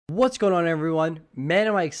What's going on, everyone? Man,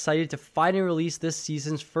 am I excited to finally release this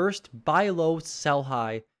season's first buy low, sell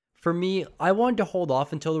high. For me, I wanted to hold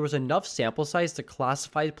off until there was enough sample size to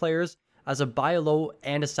classify players as a buy low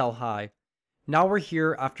and a sell high. Now we're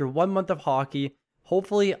here after 1 month of hockey.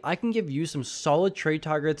 Hopefully, I can give you some solid trade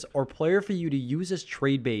targets or player for you to use as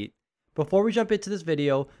trade bait. Before we jump into this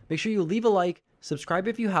video, make sure you leave a like, subscribe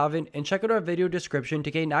if you haven't, and check out our video description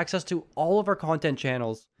to gain access to all of our content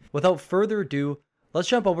channels. Without further ado, let's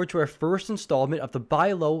jump over to our first installment of the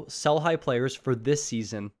buy low, sell high players for this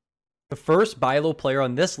season. The first buy low player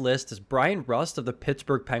on this list is Bryan Rust of the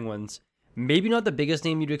Pittsburgh Penguins. Maybe not the biggest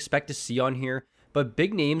name you'd expect to see on here, but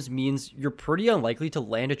big names means you're pretty unlikely to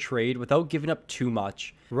land a trade without giving up too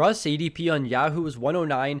much. Rust's ADP on Yahoo is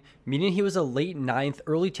 109, meaning he was a late 9th,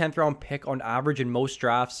 early 10th round pick on average in most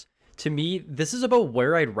drafts. To me, this is about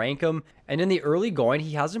where I'd rank him, and in the early going,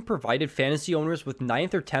 he hasn't provided fantasy owners with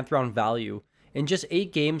 9th or 10th round value. In just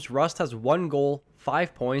 8 games, Rust has 1 goal,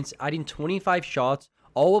 5 points, adding 25 shots,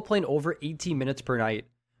 all while playing over 18 minutes per night.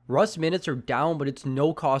 Rust's minutes are down, but it's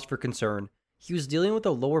no cause for concern. He was dealing with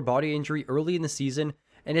a lower body injury early in the season,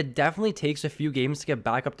 and it definitely takes a few games to get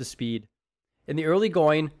back up to speed. In the early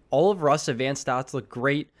going, all of Rust's advanced stats look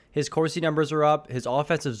great. His Corsi numbers are up, his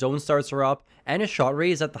offensive zone starts are up, and his shot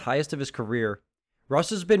rate is at the highest of his career.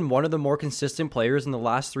 Rust has been one of the more consistent players in the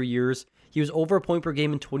last 3 years. He was over a point per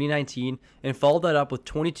game in 2019 and followed that up with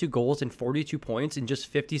 22 goals and 42 points in just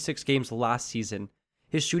 56 games last season.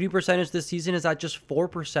 His shooting percentage this season is at just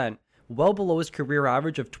 4%, well below his career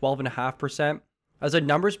average of 12.5%. As the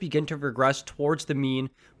numbers begin to regress towards the mean,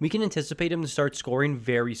 we can anticipate him to start scoring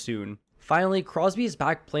very soon. Finally, Crosby is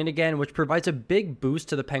back playing again, which provides a big boost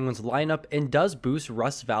to the Penguins lineup and does boost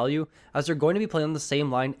Rust's value, as they're going to be playing on the same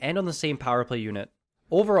line and on the same power play unit.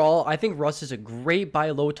 Overall, I think Rust is a great buy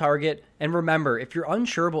low target, and remember, if you're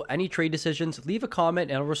unsure about any trade decisions, leave a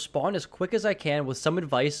comment and I'll respond as quick as I can with some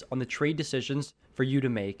advice on the trade decisions for you to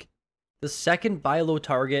make. The second buy low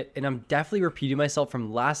target, and I'm definitely repeating myself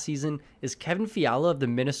from last season, is Kevin Fiala of the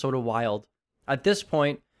Minnesota Wild. At this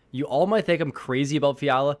point, you all might think I'm crazy about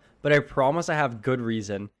Fiala, but I promise I have good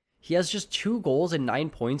reason. He has just 2 goals and 9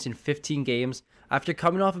 points in 15 games after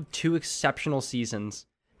coming off of 2 exceptional seasons.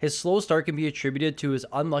 His slow start can be attributed to his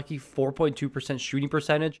unlucky 4.2% shooting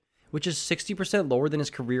percentage, which is 60% lower than his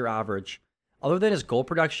career average. Other than his goal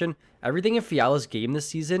production, everything in Fiala's game this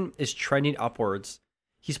season is trending upwards.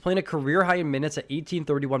 He's playing a career high in minutes at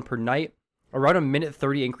 18:31 per night, around a minute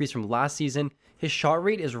 30 increase from last season. His shot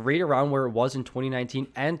rate is right around where it was in 2019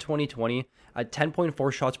 and 2020 at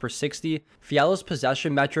 10.4 shots per 60. Fiala's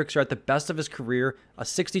possession metrics are at the best of his career, a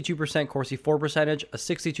 62% Corsi 4 percentage, a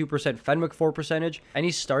 62% Fenwick 4 percentage, and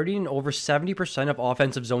he's starting in over 70% of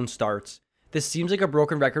offensive zone starts. This seems like a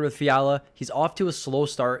broken record with Fiala. He's off to a slow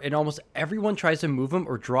start and almost everyone tries to move him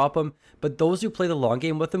or drop him, but those who play the long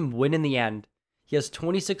game with him win in the end. He has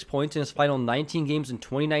 26 points in his final 19 games in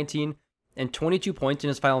 2019 and 22 points in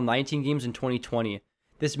his final 19 games in 2020.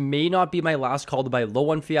 This may not be my last call to buy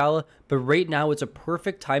low on Fiala, but right now it's a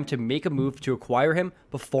perfect time to make a move to acquire him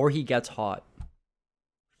before he gets hot.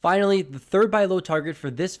 Finally, the third buy low target for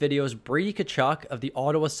this video is Brady Tkachuk of the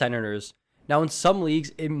Ottawa Senators. Now in some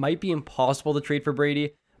leagues, it might be impossible to trade for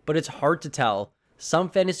Brady, but it's hard to tell. Some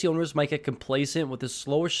fantasy owners might get complacent with his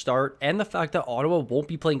slower start and the fact that Ottawa won't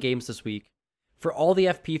be playing games this week. For all the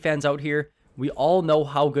FP fans out here, we all know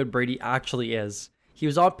how good Brady actually is. He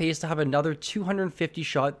was on pace to have another 250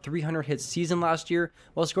 shot, 300 hit season last year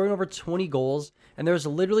while scoring over 20 goals, and there's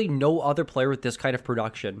literally no other player with this kind of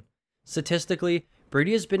production. Statistically,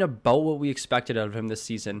 Brady has been about what we expected out of him this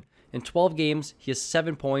season. In 12 games, he has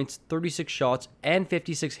 7 points, 36 shots, and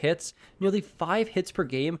 56 hits, nearly 5 hits per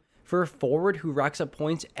game for a forward who racks up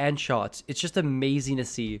points and shots. It's just amazing to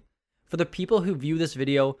see. For the people who view this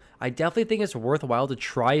video, I definitely think it's worthwhile to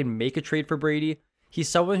try and make a trade for Brady. He's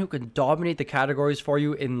someone who can dominate the categories for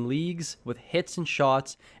you in leagues with hits and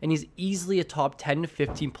shots, and he's easily a top 10 to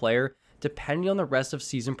 15 player depending on the rest of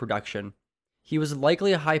season production. He was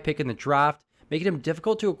likely a high pick in the draft, making him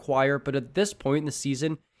difficult to acquire, but at this point in the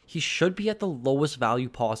season, he should be at the lowest value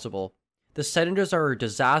possible. The Senators are a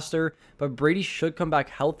disaster, but Brady should come back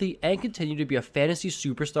healthy and continue to be a fantasy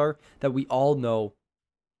superstar that we all know.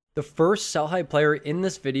 The first sell high player in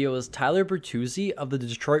this video is Tyler Bertuzzi of the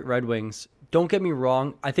Detroit Red Wings. Don't get me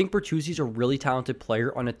wrong, I think Bertuzzi's a really talented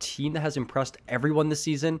player on a team that has impressed everyone this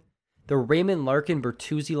season. The Raymond Larkin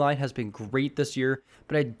Bertuzzi line has been great this year,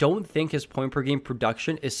 but I don't think his point per game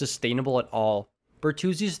production is sustainable at all.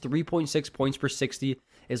 Bertuzzi's 3.6 points per 60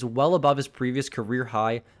 is well above his previous career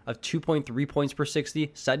high of 2.3 points per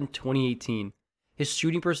 60 set in 2018. His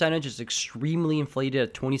shooting percentage is extremely inflated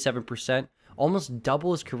at 27%, almost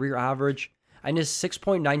double his career average, and his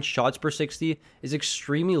 6.9 shots per 60 is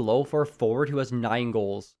extremely low for a forward who has 9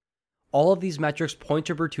 goals. All of these metrics point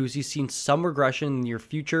to Bertuzzi seeing some regression in the near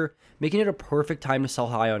future, making it a perfect time to sell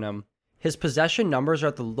high on him. His possession numbers are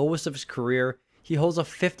at the lowest of his career. He holds a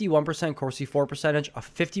 51% Corsi for percentage, a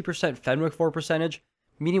 50% Fenwick for percentage,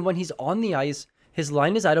 meaning when he's on the ice, his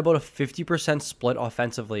line is at about a 50% split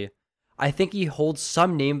offensively. I think he holds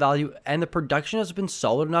some name value, and the production has been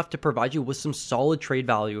solid enough to provide you with some solid trade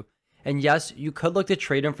value. And yes, you could look to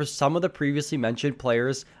trade him for some of the previously mentioned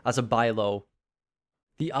players as a buy low.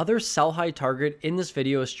 The other sell high target in this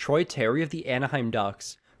video is Troy Terry of the Anaheim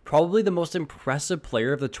Ducks. Probably the most impressive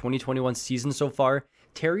player of the 2021 season so far,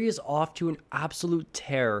 Terry is off to an absolute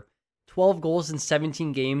tear. 12 goals in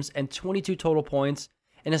 17 games and 22 total points,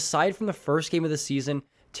 and aside from the first game of the season,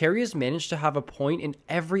 Terry has managed to have a point in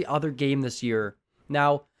every other game this year.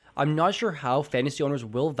 Now, I'm not sure how fantasy owners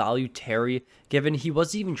will value Terry, given he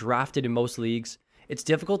wasn't even drafted in most leagues. It's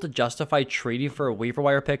difficult to justify trading for a waiver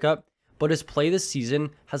wire pickup, but his play this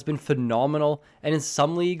season has been phenomenal, and in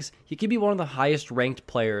some leagues, he could be one of the highest ranked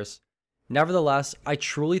players. Nevertheless, I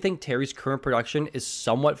truly think Terry's current production is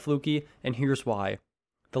somewhat fluky, and here's why.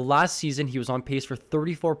 The last season, he was on pace for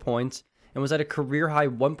 34 points, and was at a career-high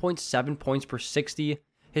 1.7 points per 60.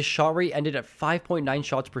 His shot rate ended at 5.9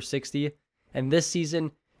 shots per 60, and this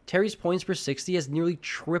season, Terry's points per 60 has nearly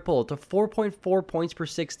tripled to 4.4 points per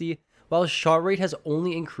 60, while his shot rate has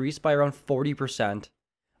only increased by around 40%.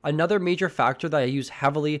 Another major factor that I use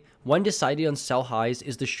heavily when deciding on sell highs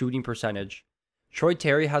is the shooting percentage. Troy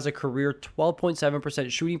Terry has a career 12.7%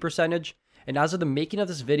 shooting percentage, and as of the making of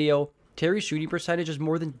this video, Terry's shooting percentage is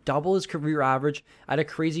more than double his career average at a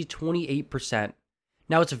crazy 28%.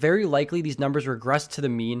 Now, it's very likely these numbers regress to the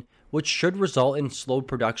mean, which should result in slowed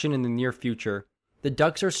production in the near future. The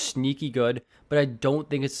Ducks are sneaky good, but I don't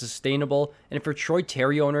think it's sustainable, and for Troy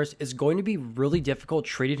Terry owners, it's going to be really difficult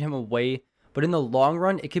trading him away, but in the long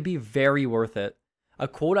run, it could be very worth it. A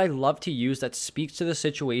quote I love to use that speaks to the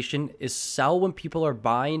situation is sell when people are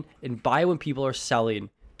buying and buy when people are selling.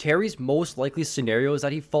 Terry's most likely scenario is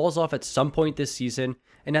that he falls off at some point this season,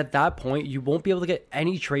 and at that point, you won't be able to get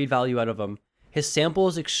any trade value out of him. His sample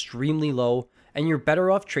is extremely low, and you're better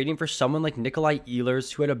off trading for someone like Nikolai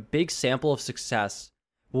Ehlers, who had a big sample of success.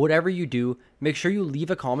 Whatever you do, make sure you leave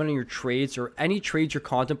a comment on your trades or any trades you're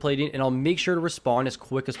contemplating, and I'll make sure to respond as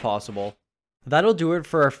quick as possible. That'll do it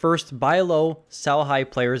for our first buy low, sell high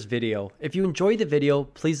players video. If you enjoyed the video,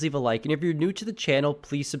 please leave a like, and if you're new to the channel,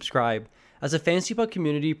 please subscribe. As the Fantasy Puck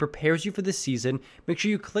community prepares you for this season, make sure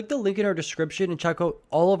you click the link in our description and check out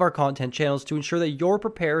all of our content channels to ensure that you're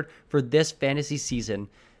prepared for this fantasy season.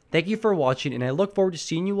 Thank you for watching, and I look forward to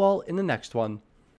seeing you all in the next one.